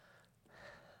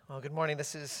Well, good morning.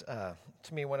 This is,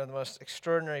 to me, one of the most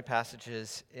extraordinary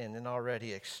passages in an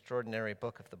already extraordinary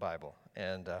book of the Bible.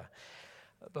 And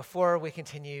before we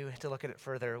continue to look at it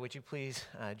further, would you please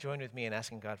join with me in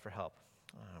asking God for help?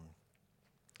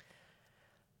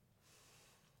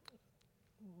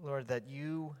 Lord, that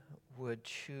you would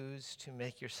choose to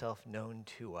make yourself known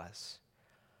to us,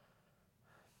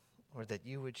 or that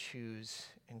you would choose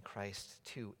in Christ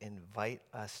to invite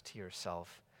us to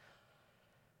yourself.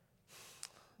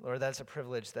 Lord, that's a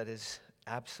privilege that is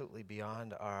absolutely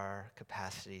beyond our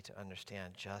capacity to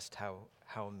understand just how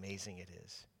amazing it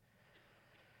is.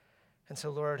 And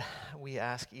so, Lord, we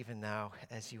ask even now,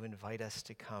 as you invite us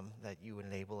to come, that you would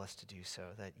enable us to do so,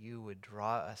 that you would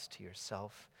draw us to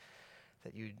yourself,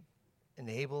 that you'd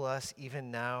enable us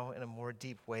even now in a more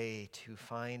deep way to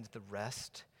find the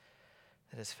rest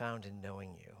that is found in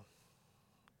knowing you.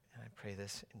 And I pray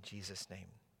this in Jesus' name.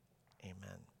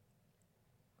 Amen.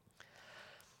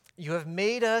 You have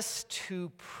made us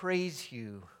to praise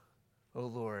you, O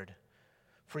Lord,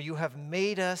 for you have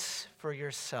made us for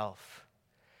yourself,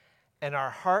 and our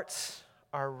hearts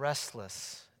are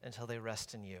restless until they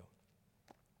rest in you.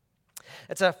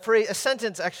 It's a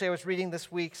sentence, actually, I was reading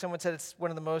this week. Someone said it's one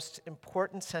of the most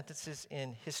important sentences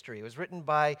in history. It was written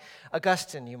by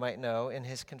Augustine, you might know, in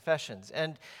his Confessions.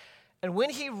 And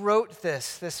when he wrote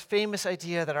this famous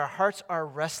idea that our hearts are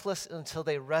restless until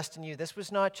they rest in you, this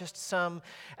was not just some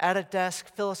at-a-desk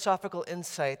philosophical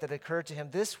insight that occurred to him.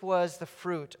 This was the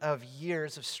fruit of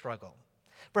years of struggle.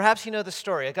 Perhaps you know the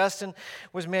story. Augustine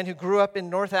was a man who grew up in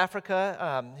North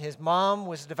Africa. His mom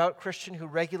was a devout Christian who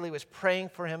regularly was praying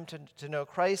for him to know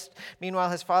Christ. Meanwhile,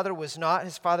 his father was not.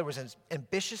 His father was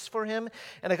ambitious for him.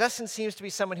 And Augustine seems to be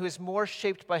someone who is more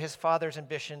shaped by his father's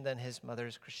ambition than his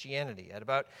mother's Christianity. At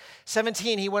about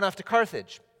 17, he went off to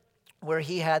Carthage, where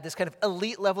he had this kind of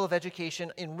elite level of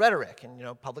education in rhetoric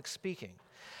and public speaking.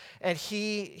 And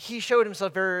he showed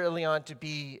himself very early on to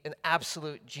be an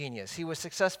absolute genius. He was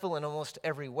successful in almost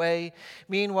every way.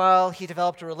 Meanwhile, he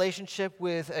developed a relationship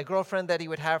with a girlfriend that he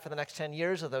would have for the next 10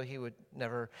 years, although he would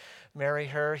never marry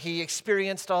her. He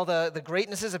experienced all the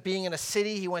greatnesses of being in a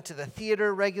city. He went to the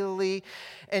theater regularly.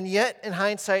 And yet, in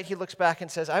hindsight, he looks back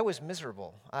and says, I was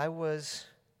miserable. I was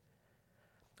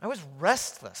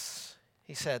restless.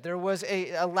 He said there was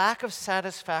a lack of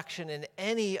satisfaction in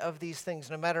any of these things,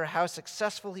 no matter how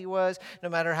successful he was, no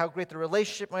matter how great the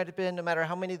relationship might have been, no matter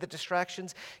how many of the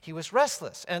distractions, he was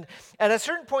restless. And at a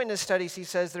certain point in his studies, he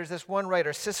says there's this one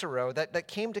writer, Cicero, that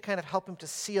came to kind of help him to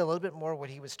see a little bit more what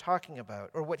he was talking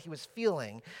about or what he was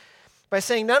feeling by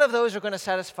saying none of those are going to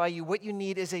satisfy you. What you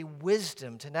need is a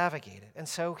wisdom to navigate it. And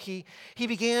so he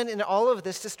began in all of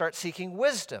this to start seeking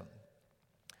wisdom.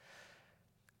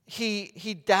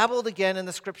 He dabbled again in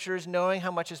the scriptures, knowing how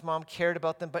much his mom cared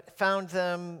about them, but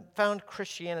found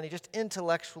Christianity just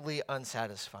intellectually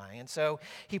unsatisfying. And so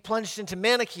he plunged into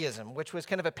Manichaeism, which was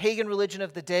kind of a pagan religion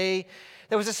of the day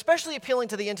that was especially appealing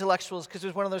to the intellectuals because it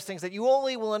was one of those things that you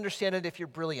only will understand it if you're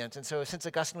brilliant. And so since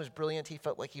Augustine was brilliant, he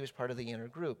felt like he was part of the inner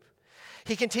group.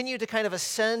 He continued to kind of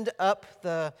ascend up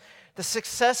the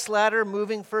success ladder,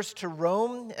 moving first to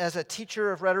Rome as a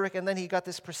teacher of rhetoric, and then he got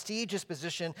this prestigious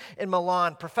position in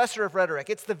Milan, professor of rhetoric.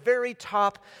 It's the very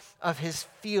top of his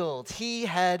field. He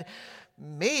had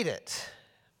made it.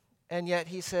 And yet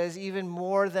he says even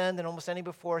more than almost any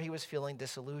before, he was feeling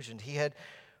disillusioned. He had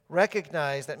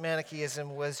recognized that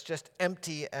Manichaeism was just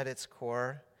empty at its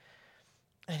core.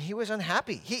 And he was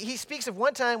unhappy. He speaks of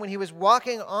one time when he was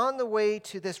walking on the way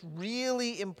to this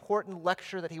really important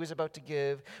lecture that he was about to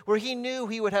give, where he knew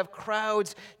he would have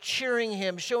crowds cheering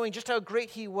him, showing just how great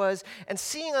he was, and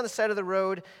seeing on the side of the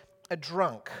road a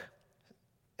drunk.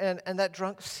 And that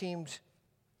drunk seemed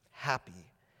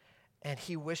happy, and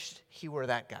he wished he were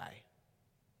that guy.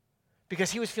 Because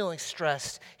he was feeling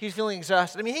stressed. He was feeling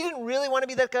exhausted. I mean, he didn't really want to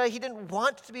be that guy. He didn't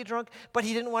want to be drunk, but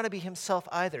he didn't want to be himself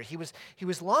either. He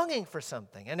was longing for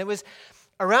something. And it was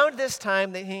around this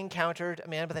time that he encountered a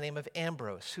man by the name of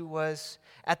Ambrose, who was,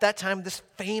 at that time, this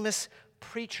famous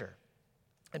preacher.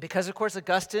 And because, of course,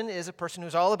 Augustine is a person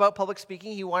who's all about public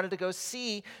speaking, he wanted to go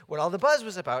see what all the buzz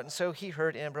was about. And so he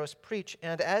heard Ambrose preach.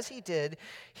 And as he did,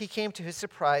 he came to his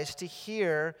surprise to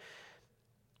hear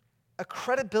a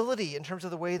credibility in terms of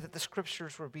the way that the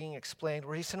scriptures were being explained,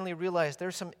 where he suddenly realized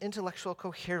there's some intellectual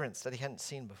coherence that he hadn't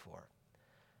seen before.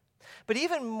 But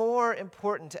even more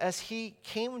important, as he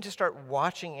came to start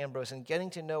watching Ambrose and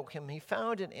getting to know him, he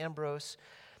found in Ambrose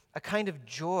a kind of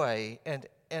joy and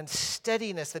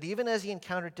steadiness that even as he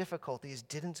encountered difficulties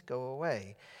didn't go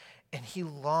away. And he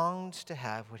longed to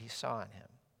have what he saw in him.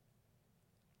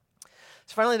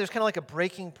 So finally, there's kind of like a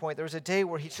breaking point. There was a day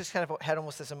where he just kind of had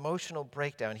almost this emotional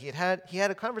breakdown. He had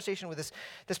a conversation with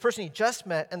this person he just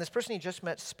met, and this person he just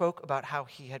met spoke about how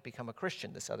he had become a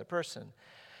Christian, this other person,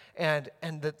 and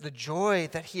the joy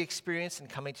that he experienced in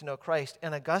coming to know Christ.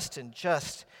 And Augustine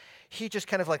he just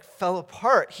kind of like fell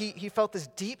apart. He felt this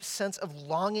deep sense of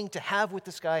longing to have what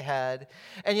this guy had,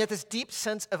 and yet this deep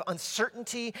sense of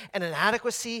uncertainty and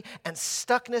inadequacy and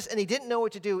stuckness, and he didn't know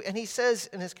what to do. And he says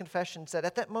in his confessions that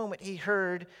at that moment he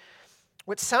heard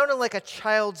what sounded like a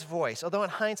child's voice, although in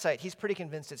hindsight he's pretty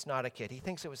convinced it's not a kid. He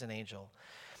thinks it was an angel.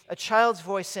 A child's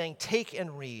voice saying, "Take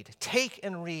and read, take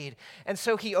and read." And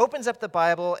so he opens up the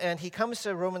Bible and he comes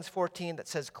to Romans 14 that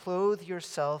says, "Clothe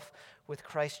yourself with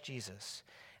Christ Jesus."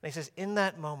 And he says, in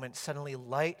that moment, suddenly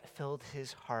light filled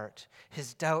his heart.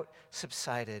 His doubt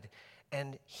subsided,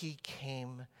 and he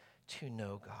came to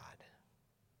know God.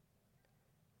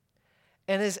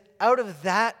 And it is out of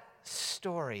that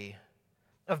story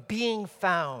of being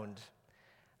found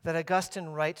that Augustine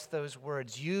writes those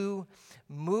words, "You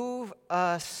move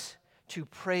us to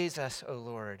praise us, O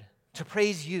Lord, to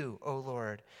praise you, O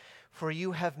Lord, for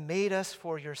you have made us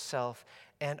for yourself,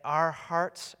 and our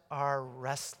hearts are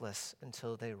restless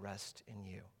until they rest in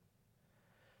you."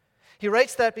 He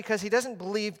writes that because he doesn't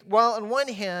believe, while on one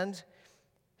hand,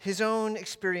 his own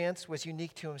experience was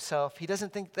unique to himself, he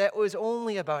doesn't think that was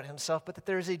only about himself, but that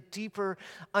there is a deeper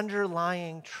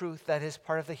underlying truth that is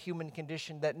part of the human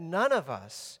condition, that none of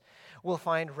us will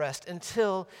find rest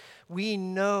until we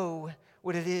know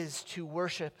what it is to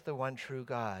worship the one true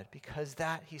God, because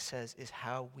that, he says, is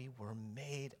how we were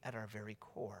made at our very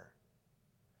core.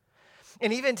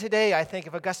 And even today, I think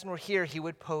if Augustine were here, he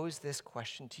would pose this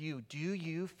question to you. Do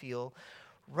you feel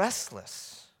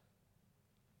restless?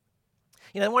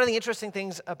 You know, one of the interesting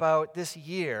things about this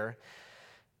year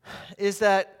is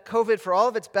that COVID, for all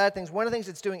of its bad things, one of the things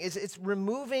it's doing is it's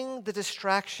removing the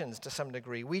distractions to some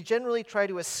degree. We generally try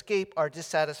to escape our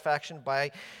dissatisfaction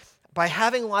by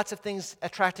having lots of things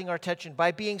attracting our attention,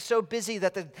 by being so busy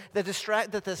that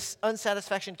the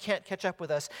unsatisfaction can't catch up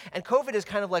with us. And COVID has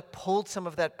kind of like pulled some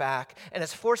of that back, and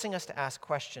it's forcing us to ask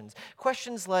questions.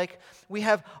 Questions like, we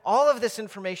have all of this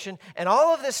information and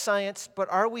all of this science, but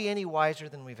are we any wiser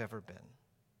than we've ever been?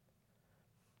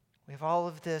 We have all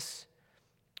of this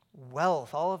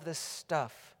wealth, all of this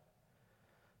stuff,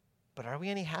 but are we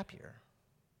any happier?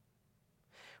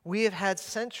 We have had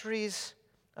centuries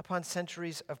upon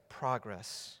centuries of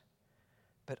progress,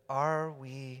 but are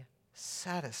we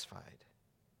satisfied?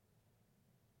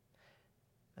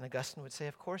 And Augustine would say,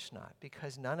 of course not,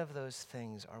 because none of those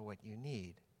things are what you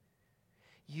need.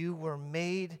 You were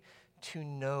made to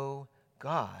know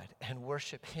God and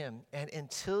worship Him, and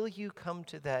until you come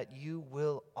to that, you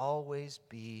will always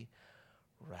be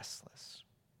restless.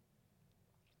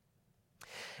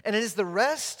 And it is the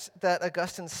rest that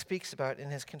Augustine speaks about in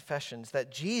his Confessions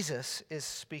that Jesus is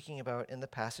speaking about in the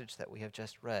passage that we have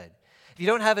just read. If you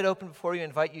don't have it open before you, I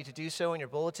invite you to do so in your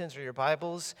bulletins or your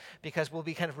Bibles, because we'll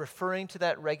be kind of referring to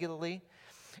that regularly.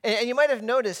 And you might have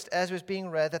noticed, as it was being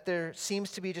read, that there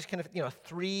seems to be just kind of,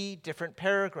 3 different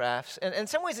paragraphs. And in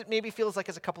some ways, it maybe feels like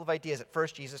it's a couple of ideas. At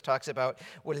first, Jesus talks about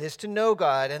what it is to know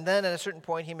God, and then at a certain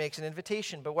point, he makes an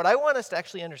invitation. But what I want us to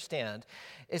actually understand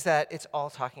is that it's all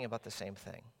talking about the same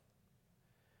thing.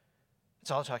 It's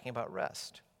all talking about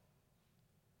rest.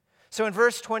 So in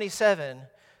verse 27,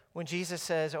 when Jesus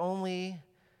says, only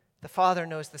the Father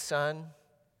knows the Son,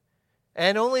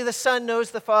 and only the Son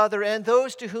knows the Father, and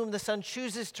those to whom the Son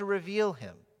chooses to reveal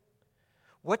him.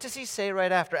 What does he say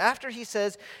right after? After he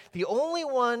says, the only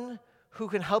one who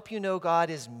can help you know God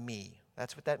is me.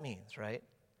 That's what that means, right?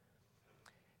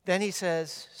 Then he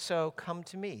says, so come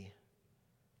to me,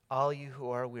 all you who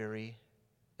are weary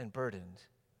and burdened,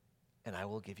 and I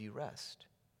will give you rest.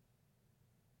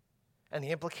 And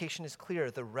the implication is clear.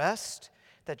 The rest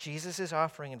that Jesus is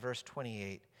offering in verse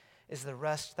 28 is the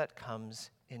rest that comes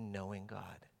in knowing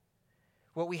God.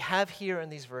 What we have here in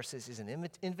these verses is an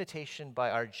invitation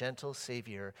by our gentle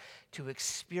Savior to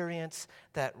experience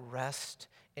that rest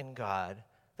in God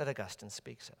that Augustine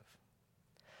speaks of.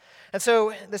 And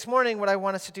so this morning, what I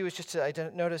want us to do is just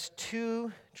to notice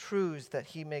 2 truths that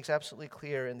he makes absolutely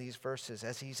clear in these verses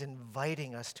as he's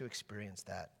inviting us to experience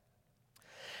that.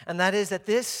 And that is that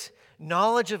this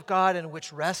knowledge of God in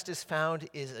which rest is found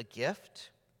is a gift.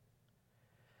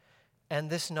 And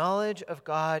this knowledge of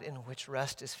God in which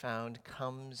rest is found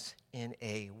comes in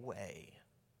a way.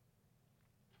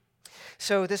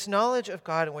 So this knowledge of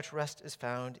God in which rest is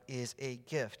found is a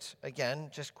gift. Again,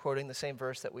 just quoting the same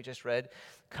verse that we just read,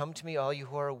 come to me all you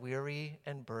who are weary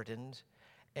and burdened,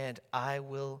 and I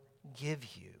will give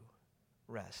you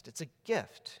rest. It's a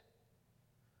gift.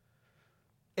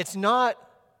 It's not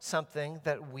something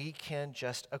that we can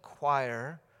just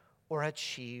acquire or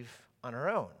achieve on our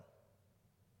own.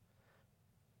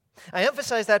 I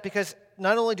emphasize that because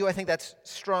not only do I think that's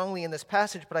strongly in this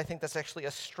passage, but I think that's actually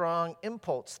a strong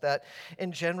impulse that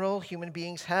in general human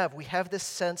beings have. We have this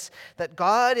sense that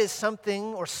God is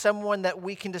something or someone that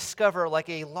we can discover like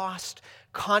a lost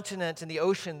continent in the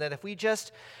ocean, that if we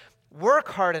just work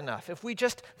hard enough, if we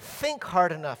just think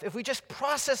hard enough, if we just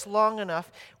process long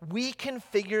enough, we can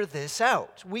figure this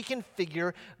out. We can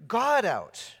figure God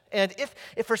out. And if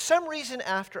for some reason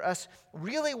after us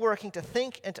really working to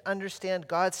think and to understand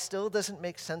God still doesn't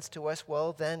make sense to us,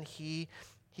 well, then he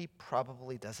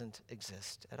probably doesn't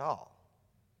exist at all.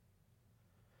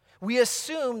 We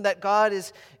assume that God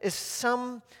is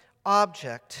some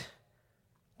object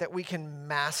that we can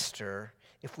master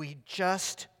if we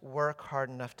just work hard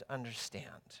enough to understand.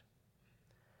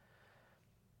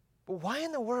 But why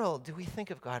in the world do we think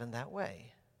of God in that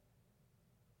way?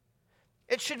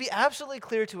 It should be absolutely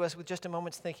clear to us with just a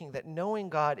moment's thinking that knowing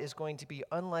God is going to be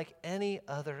unlike any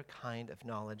other kind of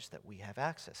knowledge that we have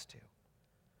access to.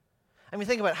 I mean,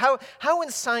 think about it. How in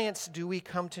science do we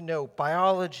come to know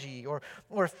biology or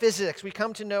physics? We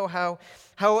come to know how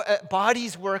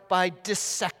bodies work by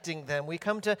dissecting them. We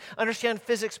come to understand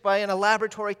physics by in a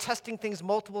laboratory testing things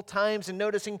multiple times and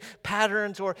noticing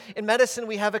patterns. Or in medicine,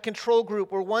 we have a control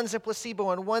group where one's a placebo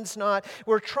and one's not.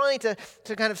 We're trying to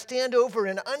kind of stand over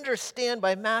and understand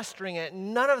by mastering it.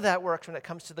 None of that works when it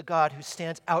comes to the God who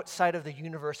stands outside of the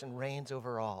universe and reigns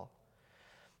over all.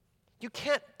 You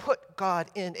can't put God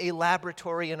in a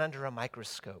laboratory and under a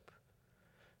microscope.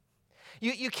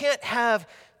 You can't have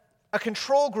a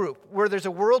control group where there's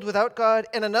a world without God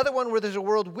and another one where there's a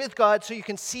world with God so you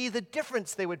can see the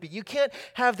difference they would be. You can't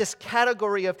have this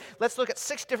category of, let's look at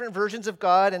 6 different versions of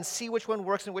God and see which one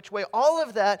works in which way. All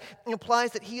of that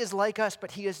implies that he is like us,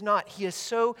 but he is not. He is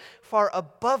so far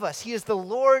above us. He is the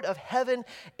Lord of heaven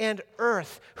and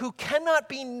earth who cannot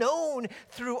be known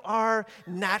through our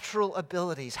natural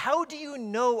abilities. How do you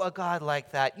know a God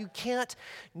like that? You can't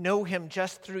know him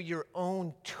just through your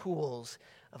own tools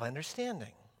of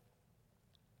understanding.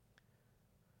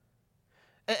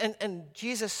 And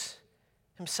Jesus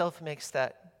himself makes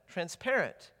that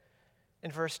transparent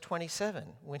in verse 27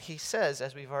 when he says,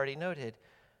 as we've already noted,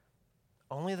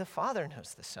 only the Father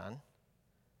knows the Son,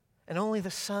 and only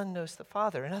the Son knows the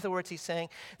Father. In other words, he's saying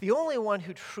the only one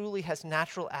who truly has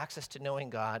natural access to knowing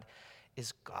God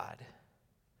is God.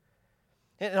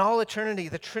 In all eternity,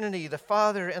 the Trinity, the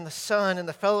Father and the Son and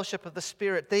the fellowship of the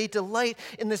Spirit, they delight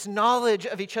in this knowledge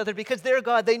of each other because they're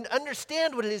God. They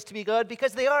understand what it is to be God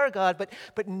because they are God,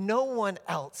 but no one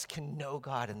else can know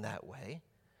God in that way.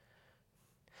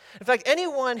 In fact,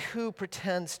 anyone who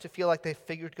pretends to feel like they've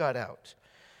figured God out,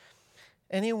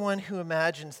 anyone who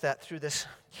imagines that through this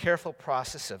careful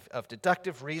process of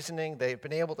deductive reasoning, they've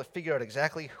been able to figure out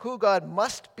exactly who God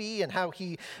must be and how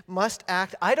he must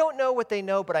act. I don't know what they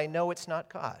know, but I know it's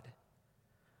not God.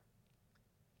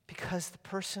 Because the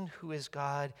person who is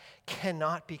God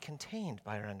cannot be contained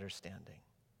by our understanding.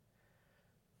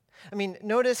 I mean,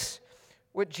 notice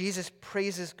what Jesus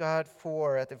praises God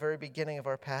for at the very beginning of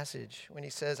our passage when he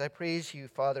says, I praise you,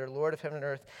 Father, Lord of heaven and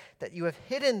earth, that you have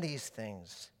hidden these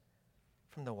things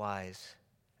from the wise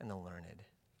and the learned.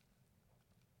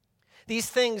 These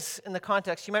things in the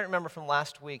context, you might remember from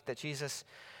last week that Jesus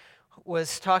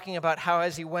was talking about how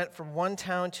as he went from one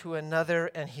town to another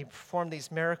and he performed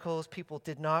these miracles, people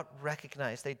did not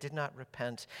recognize, they did not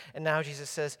repent. And now Jesus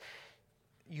says,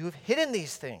 you have hidden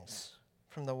these things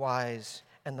from the wise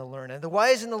and the learned. And the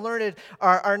wise and the learned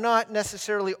are not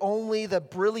necessarily only the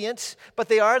brilliant, but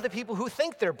they are the people who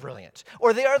think they're brilliant.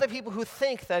 Or they are the people who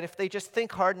think that if they just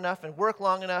think hard enough and work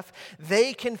long enough,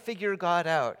 they can figure God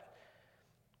out.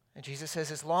 And Jesus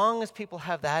says, as long as people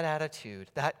have that attitude,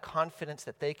 that confidence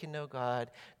that they can know God,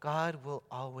 God will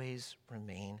always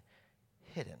remain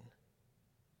hidden.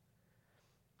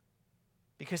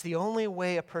 Because the only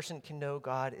way a person can know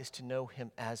God is to know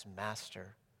him as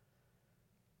master.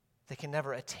 They can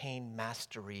never attain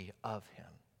mastery of him.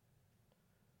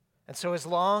 And so as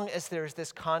long as there's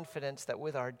this confidence that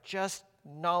with our just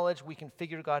knowledge we can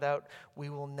figure God out, we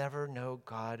will never know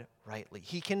God rightly.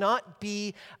 He cannot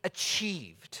be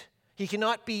achieved. He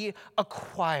cannot be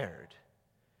acquired.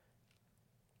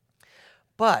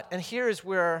 But, and here is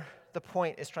where the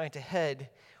point is trying to head,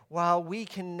 while we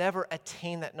can never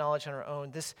attain that knowledge on our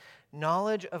own, this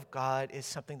knowledge of God is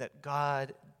something that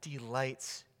God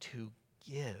delights to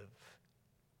give.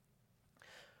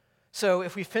 So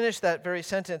if we finish that very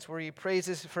sentence where he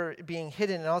praises for being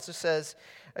hidden, it also says,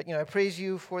 I praise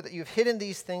you for that you've hidden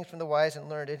these things from the wise and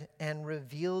learned and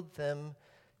revealed them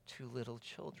to little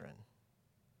children.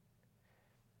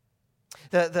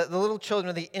 The little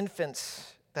children, the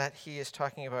infants that he is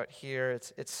talking about here,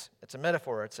 it's a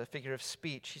metaphor, it's a figure of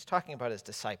speech. He's talking about his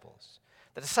disciples.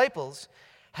 The disciples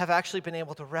have actually been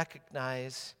able to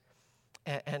recognize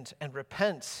and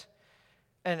repent.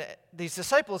 And these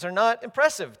disciples are not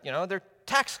impressive. They're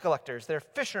tax collectors, they're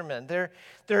fishermen,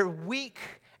 they're weak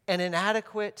and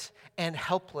inadequate and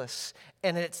helpless.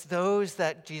 And it's those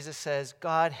that Jesus says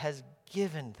God has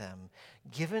given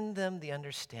them the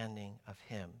understanding of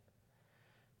him.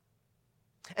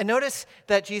 And notice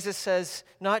that Jesus says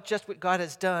not just what God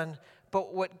has done,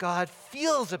 but what God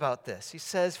feels about this. He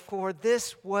says, "For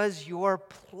this was your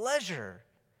pleasure.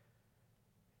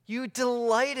 You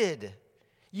delighted.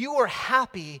 You were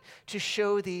happy to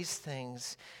show these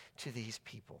things to these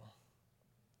people."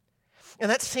 And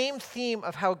that same theme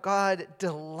of how God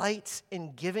delights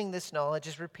in giving this knowledge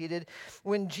is repeated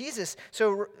when Jesus,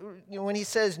 when he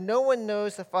says, "No one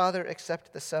knows the Father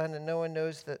except the Son, and no one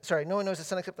knows the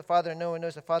Son except the Father, and no one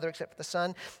knows the Father except the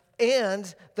Son,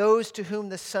 and those to whom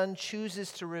the Son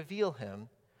chooses to reveal him."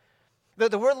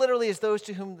 The word literally is those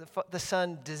to whom the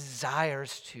Son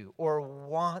desires to or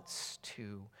wants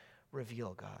to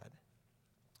reveal God.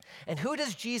 And who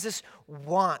does Jesus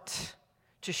want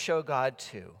to show God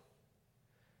to?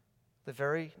 The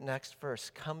very next verse,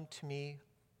 "Come to me,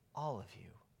 all of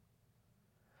you."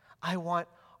 I want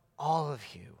all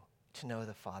of you to know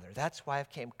the Father. That's why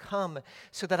I've come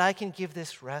so that I can give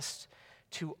this rest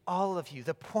to all of you.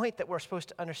 The point that we're supposed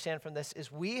to understand from this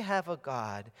is we have a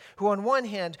God who, on one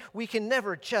hand, we can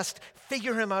never just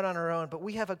figure him out on our own, but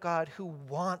we have a God who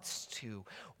wants to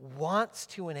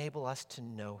enable us to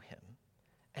know him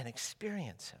and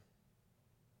experience him.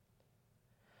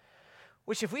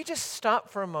 Which, if we just stop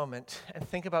for a moment and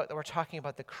think about that we're talking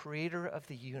about the creator of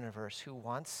the universe who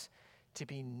wants to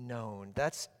be known,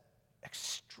 that's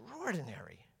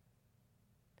extraordinary.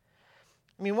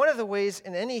 I mean, one of the ways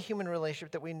in any human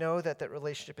relationship that we know that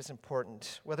relationship is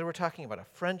important, whether we're talking about a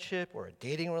friendship or a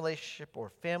dating relationship or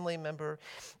family member,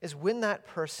 is when that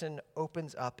person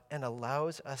opens up and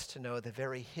allows us to know the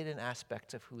very hidden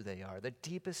aspects of who they are, the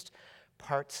deepest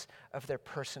parts of their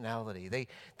personality.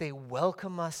 They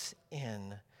welcome us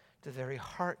in the very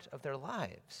heart of their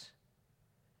lives.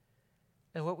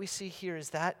 And what we see here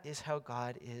is that is how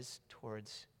God is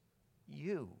towards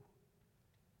you.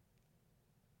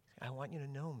 I want you to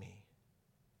know me.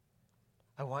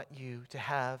 I want you to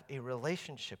have a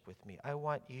relationship with me. I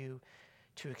want you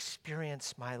to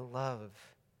experience my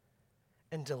love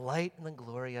and delight in the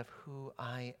glory of who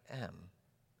I am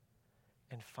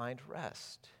and find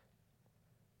rest.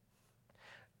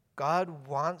 God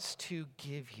wants to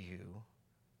give you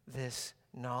this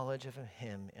knowledge of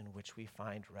him in which we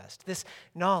find rest. This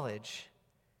knowledge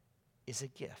is a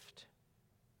gift.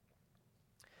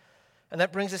 And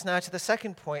that brings us now to the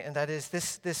second point, and that is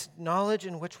this knowledge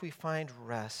in which we find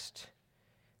rest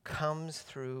comes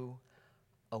through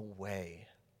a way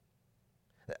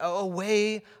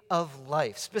of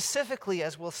life. Specifically,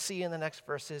 as we'll see in the next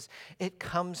verses, it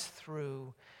comes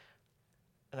through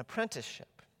an apprenticeship.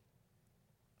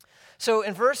 So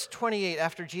in verse 28,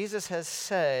 after Jesus has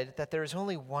said that there is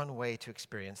only one way to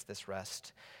experience this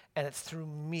rest, and it's through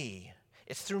me.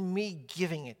 It's through me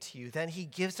giving it to you. Then he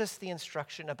gives us the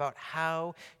instruction about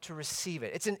how to receive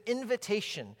it. It's an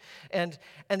invitation. And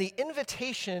the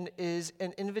invitation is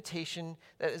an invitation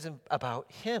that is about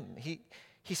him. He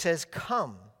says,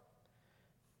 "Come.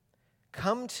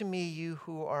 Come to me, you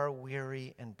who are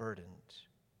weary and burdened."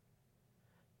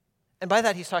 And by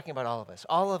that, he's talking about all of us.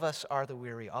 All of us are the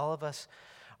weary. All of us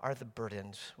are the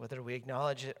burdened, whether we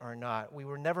acknowledge it or not. We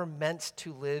were never meant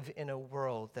to live in a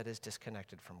world that is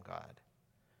disconnected from God.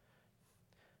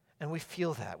 And we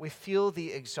feel that. We feel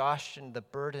the exhaustion, the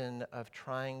burden of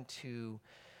trying to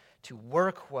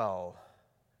work well,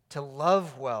 to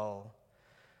love well,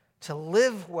 to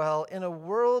live well in a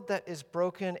world that is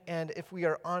broken, and if we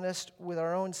are honest, with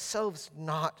our own selves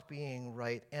not being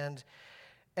right. And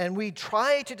we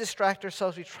try to distract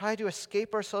ourselves. We try to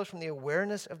escape ourselves from the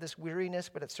awareness of this weariness,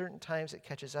 but at certain times it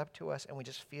catches up to us, and we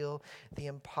just feel the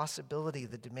impossibility.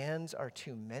 The demands are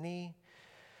too many.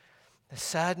 The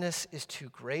sadness is too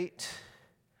great,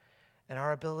 and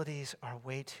our abilities are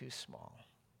way too small.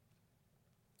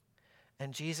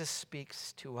 And Jesus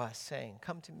speaks to us saying,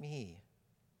 "Come to me.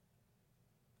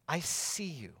 I see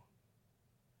you.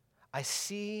 I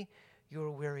see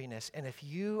your weariness. And if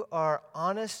you are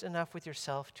honest enough with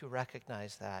yourself to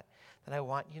recognize that, then I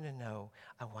want you to know,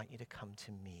 I want you to come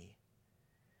to me."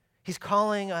 He's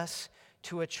calling us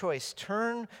to a choice.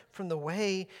 Turn from the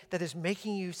way that is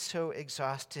making you so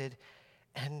exhausted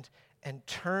and and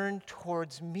turn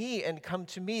towards me and come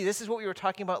to me. This is what we were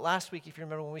talking about last week, if you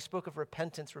remember, when we spoke of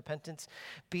repentance. Repentance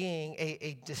being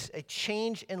a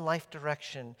change in life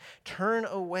direction. Turn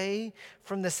away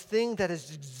from this thing that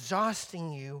is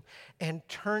exhausting you and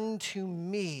turn to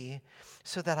me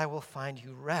so that I will find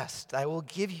you rest. I will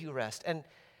give you rest. And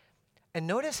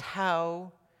notice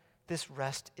how this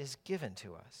rest is given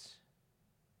to us.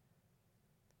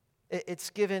 It's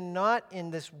given not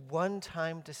in this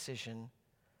one-time decision,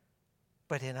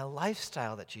 but in a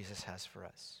lifestyle that Jesus has for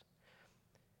us.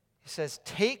 He says,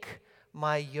 "Take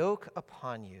my yoke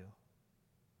upon you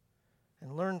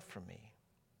and learn from me."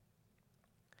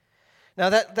 Now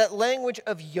that language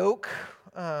of yoke,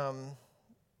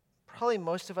 probably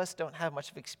most of us don't have much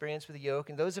of experience with a yoke,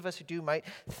 and those of us who do might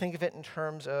think of it in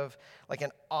terms of like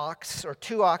an ox or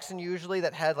two oxen usually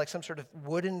that had like some sort of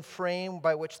wooden frame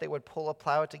by which they would pull a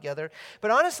plow together. But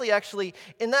honestly, actually,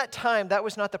 in that time, that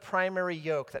was not the primary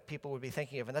yoke that people would be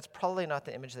thinking of, and that's probably not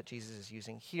the image that Jesus is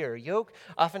using here. Yoke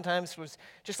oftentimes was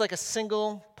just like a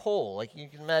single pole. Like if you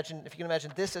can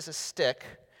imagine this as a stick.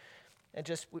 And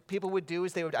just what people would do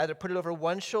is they would either put it over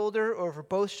one shoulder or over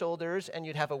both shoulders, and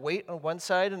you'd have a weight on one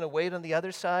side and a weight on the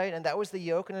other side, and that was the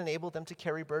yoke and enabled them to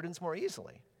carry burdens more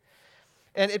easily.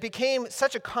 And it became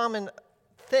such a common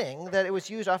thing that it was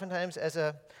used oftentimes as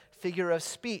a figure of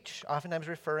speech, oftentimes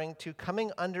referring to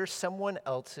coming under someone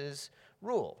else's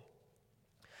rule.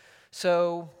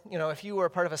 So, if you were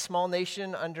part of a small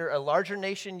nation under a larger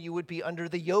nation, you would be under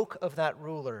the yoke of that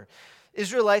ruler.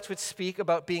 Israelites would speak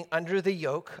about being under the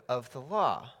yoke of the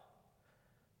law.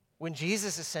 When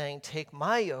Jesus is saying, "Take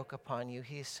my yoke upon you,"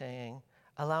 he is saying,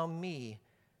 "Allow me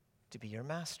to be your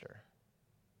master."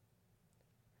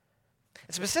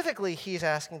 And specifically, he's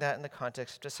asking that in the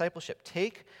context of discipleship.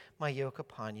 Take my yoke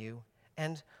upon you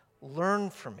and learn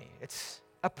from me. It's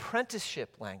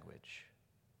apprenticeship language.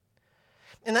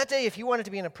 In that day, if you wanted to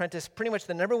be an apprentice, pretty much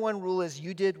the number one rule is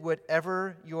you did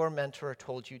whatever your mentor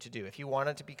told you to do. If you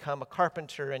wanted to become a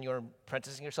carpenter and you're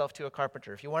apprenticing yourself to a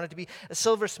carpenter, if you wanted to be a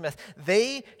silversmith,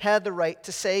 they had the right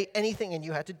to say anything and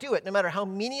you had to do it, no matter how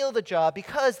menial the job,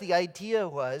 because the idea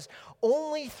was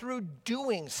only through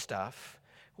doing stuff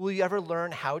will you ever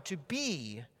learn how to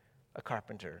be a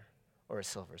carpenter or a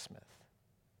silversmith.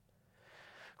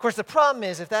 Of course, the problem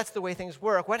is, if that's the way things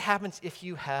work, what happens if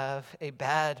you have a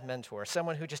bad mentor,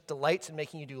 someone who just delights in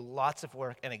making you do lots of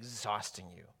work and exhausting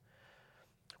you?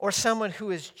 Or someone who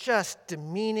is just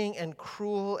demeaning and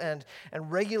cruel and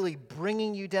regularly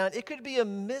bringing you down? It could be a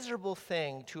miserable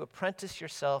thing to apprentice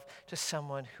yourself to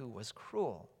someone who was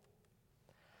cruel.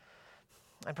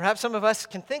 And perhaps some of us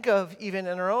can think of, even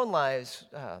in our own lives,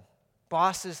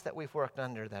 bosses that we've worked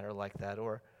under that are like that,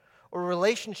 or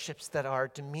relationships that are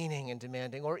demeaning and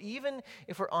demanding, or even,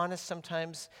 if we're honest,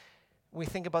 sometimes we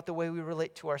think about the way we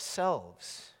relate to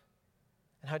ourselves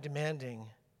and how demanding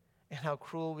and how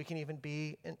cruel we can even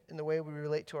be in the way we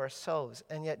relate to ourselves.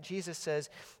 And yet Jesus says,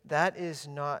 that is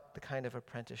not the kind of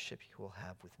apprenticeship you will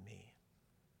have with me.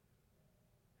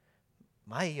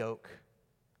 My yoke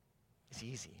is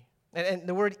easy. And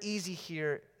the word easy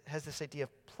here has this idea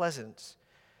of pleasant.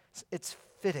 It's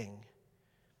fitting.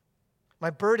 My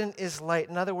burden is light.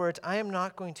 In other words, I am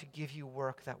not going to give you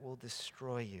work that will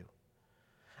destroy you.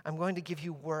 I'm going to give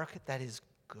you work that is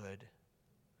good.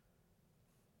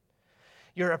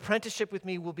 Your apprenticeship with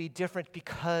me will be different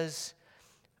because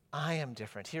I am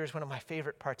different. Here's one of my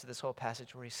favorite parts of this whole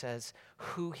passage where he says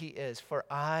who he is. For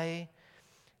I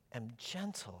am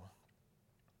gentle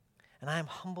and I am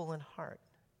humble in heart.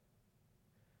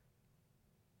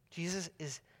 Jesus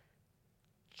is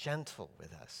gentle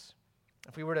with us.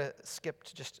 If we were to skip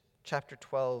to just chapter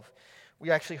 12,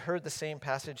 we actually heard the same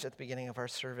passage at the beginning of our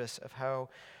service of how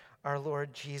our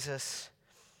Lord Jesus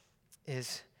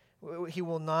he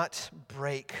will not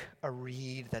break a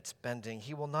reed that's bending.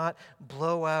 He will not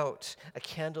blow out a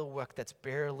candle wick that's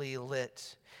barely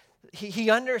lit. He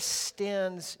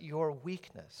understands your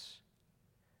weakness.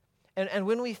 And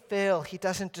when we fail, he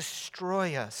doesn't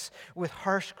destroy us with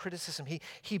harsh criticism.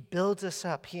 He builds us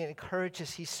up. He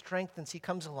encourages. He strengthens. He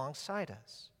comes alongside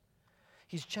us.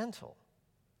 He's gentle.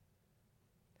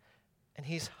 And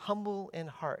he's humble in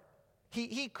heart.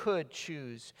 He could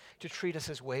choose to treat us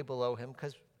as way below him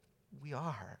because we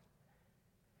are.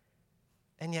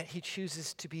 And yet he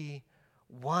chooses to be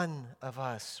one of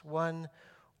us, one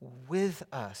with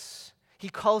us. He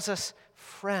calls us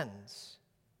friends.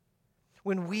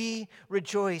 When we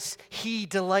rejoice, he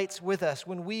delights with us.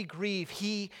 When we grieve,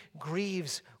 he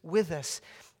grieves with us.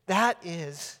 That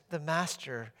is the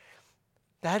master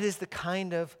That is the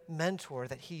kind of mentor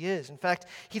that he is. In fact,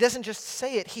 he doesn't just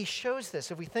say it, he shows this.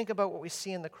 If we think about what we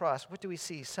see in the cross, what do we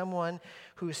see? Someone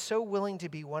who is so willing to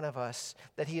be one of us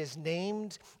that he is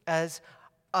named as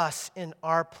us in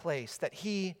our place,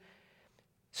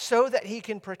 so that he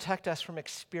can protect us from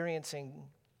experiencing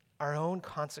our own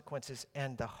consequences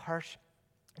and the harsh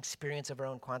experience of our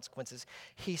own consequences.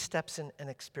 He steps in and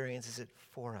experiences it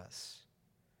for us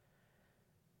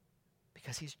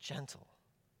because he's gentle.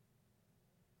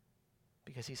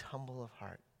 Because he's humble of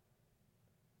heart.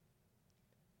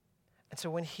 And so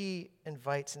when he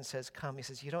invites and says, come, he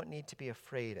says, you don't need to be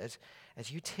afraid.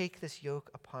 As you take this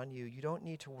yoke upon you, you don't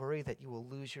need to worry that you will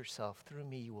lose yourself. Through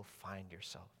me, you will find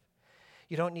yourself.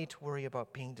 You don't need to worry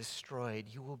about being destroyed.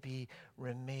 You will be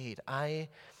remade. I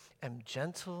am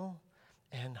gentle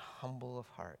and humble of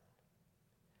heart.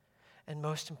 And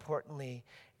most importantly,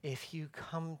 if you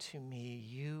come to me,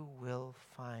 you will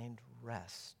find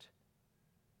rest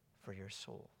for your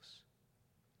souls.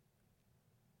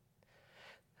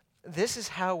 This is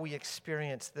how we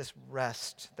experience this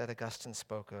rest that Augustine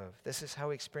spoke of. This is how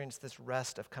we experience this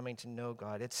rest of coming to know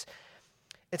God.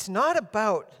 It's not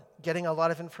about getting a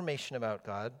lot of information about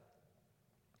God.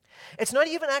 It's not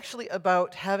even actually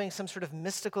about having some sort of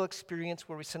mystical experience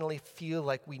where we suddenly feel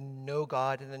like we know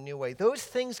God in a new way. Those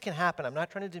things can happen. I'm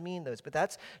not trying to demean those, but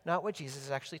that's not what Jesus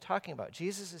is actually talking about.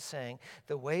 Jesus is saying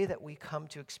the way that we come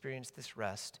to experience this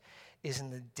rest is in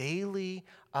the daily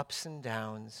ups and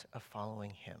downs of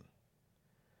following him.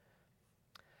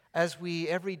 As we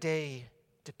every day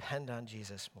depend on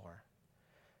Jesus more,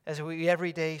 as we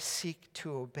every day seek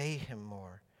to obey him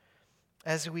more,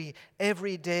 as we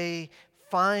every day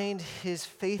find his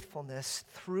faithfulness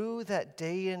through that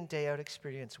day in, day out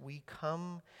experience, we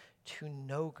come to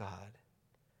know God.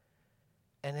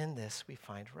 And in this, we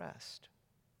find rest.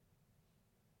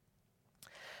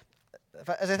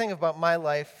 As I think about my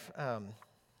life, I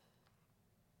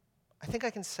think I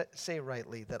can say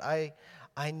rightly that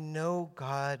I know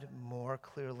God more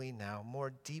clearly now,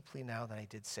 more deeply now than I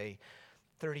did, say,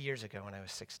 30 years ago when I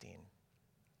was 16.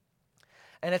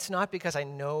 And it's not because I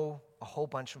know a whole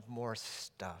bunch of more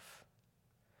stuff.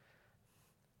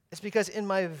 It's because in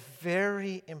my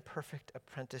very imperfect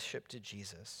apprenticeship to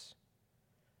Jesus,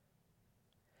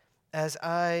 as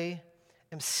I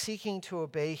am seeking to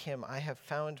obey him, I have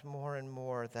found more and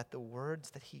more that the words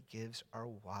that he gives are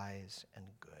wise and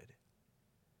good.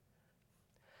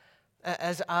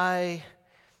 As I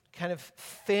kind of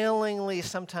failingly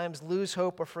sometimes lose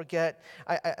hope or forget,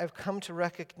 I've come to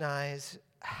recognize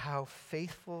how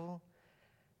faithful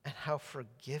and how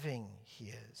forgiving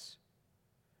he is.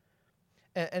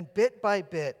 And bit by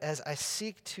bit, as I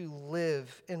seek to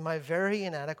live in my very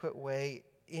inadequate way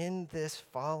in this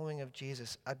following of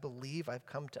Jesus, I believe I've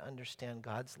come to understand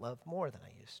God's love more than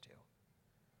I used to.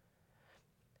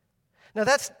 Now,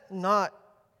 that's not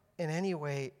in any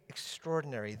way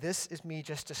extraordinary. This is me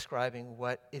just describing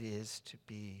what it is to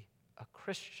be a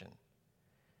Christian.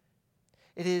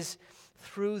 It is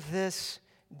through this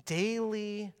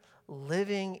daily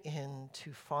living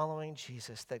into following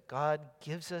Jesus that God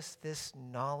gives us this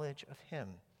knowledge of him.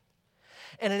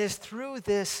 And it is through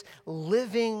this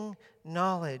living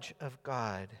knowledge of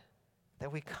God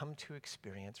that we come to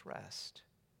experience rest.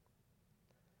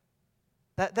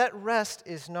 That rest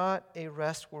is not a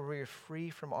rest where we are free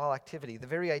from all activity. The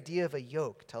very idea of a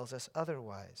yoke tells us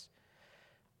otherwise.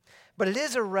 But it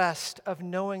is a rest of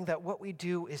knowing that what we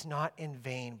do is not in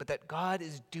vain, but that God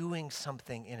is doing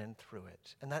something in and through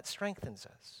it, and that strengthens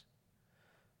us.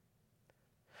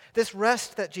 This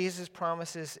rest that Jesus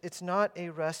promises, it's not a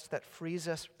rest that frees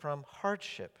us from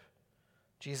hardship.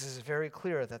 Jesus is very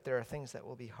clear that there are things that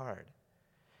will be hard.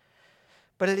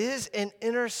 But it is an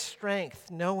inner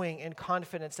strength, knowing and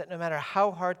confidence that no matter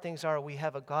how hard things are, we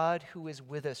have a God who is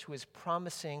with us, who is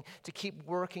promising to keep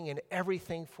working in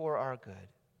everything for our good.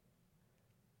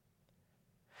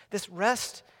 This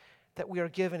rest that we are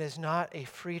given is not a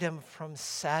freedom from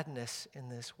sadness in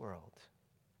this world.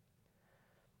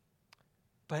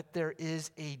 But there is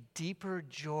a deeper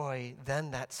joy than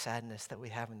that sadness that we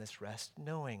have in this rest,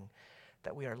 knowing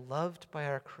that we are loved by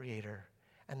our Creator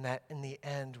and that in the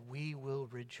end we will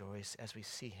rejoice as we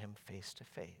see him face to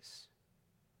face.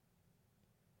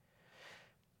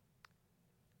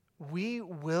 We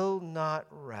will not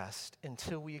rest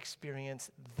until we experience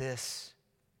this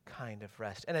kind of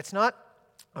rest. And it's not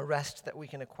a rest that we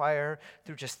can acquire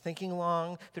through just thinking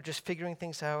long, through just figuring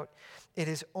things out. It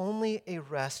is only a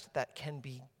rest that can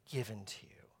be given to you.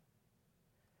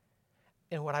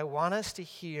 And what I want us to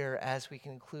hear as we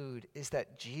conclude is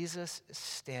that Jesus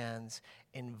stands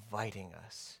inviting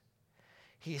us.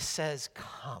 He says,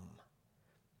 come.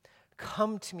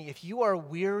 Come to me. If you are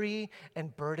weary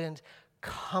and burdened,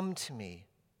 come to me.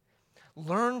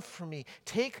 Learn from me.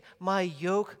 Take my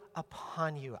yoke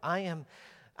upon you. I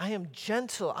am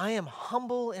gentle. I am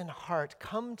humble in heart.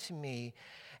 Come to me,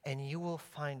 and you will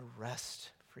find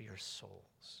rest for your soul.